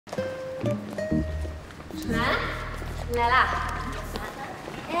楚南，你来啦！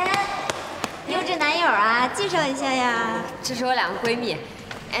哎，你有这男友啊？介绍一下呀。这是我2个闺蜜，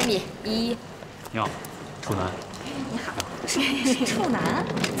艾米、依依。你好，楚南。你好，处男啊，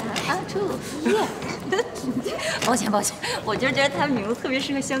处耶。抱歉，我就觉得他名字特别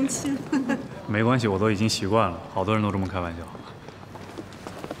适合相亲。没关系，我都已经习惯了，好多人都这么开玩笑。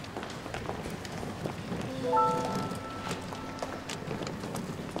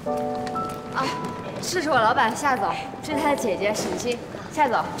啊，这是我老板夏总，这是他的姐姐沈清。夏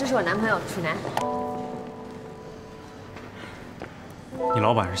总，这是我男朋友楚南。你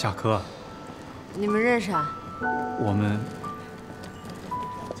老板是夏科啊？你们认识啊？我们。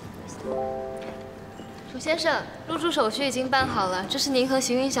 楚先生，入住手续已经办好了，这是您和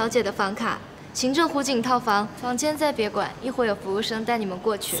邢云小姐的房卡。行政湖景套房，房间在别馆，一会儿有服务生带你们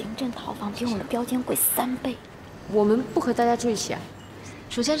过去。行政套房比我们的标间贵3倍。我们不和大家住一起啊？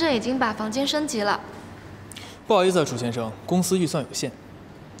楚先生已经把房间升级了。不好意思啊，楚先生，公司预算有限。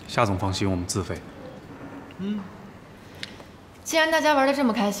夏总放心，我们自费。既然大家玩得这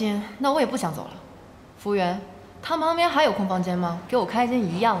么开心，那我也不想走了。服务员，汤旁边还有空房间吗？给我开一间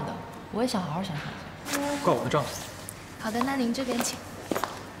一样的，我也想好好享受一下。挂我的账。好的，那您这边请。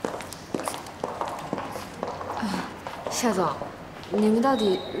夏总，你们到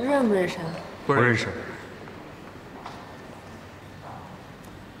底认不认识啊？不认识。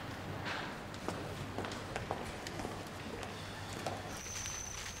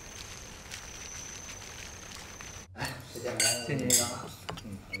谢谢你啊。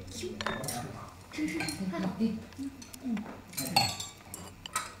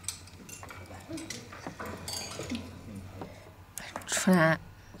楚南，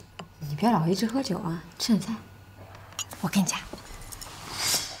你别老一直喝酒啊，吃点菜。我跟你讲，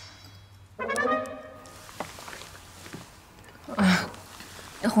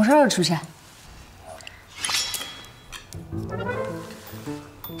红烧肉出去。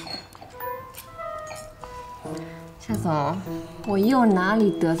夏总，我又哪里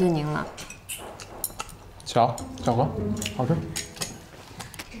得罪您了？小哥，好吃。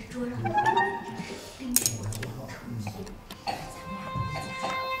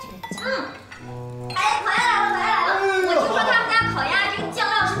哎，回来了！我听说他们家烤鸭这个酱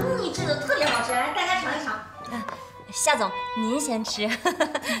料是秘制的，特别好吃，来大家尝一尝。夏总，您先吃。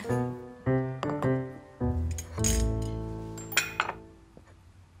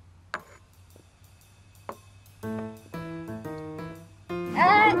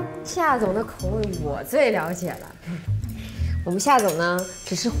哎，夏总的口味我最了解了。我们夏总呢，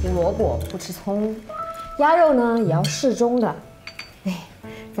只吃胡萝卜，不吃葱，鸭肉呢也要适中的。哎，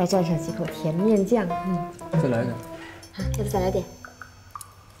再蘸上几口甜面酱，再来点。好，要不再来点？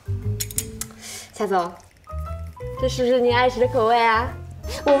夏总，这是不是您爱吃的口味啊？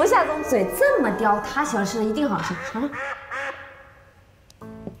我们夏总嘴这么刁，他喜欢吃的一定好吃，尝尝。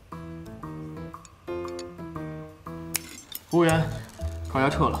服务员，烤鸭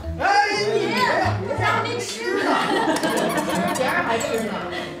撤了。哎，你咱还没吃呢，别人还吃呢。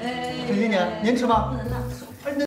陈经理，您吃吗？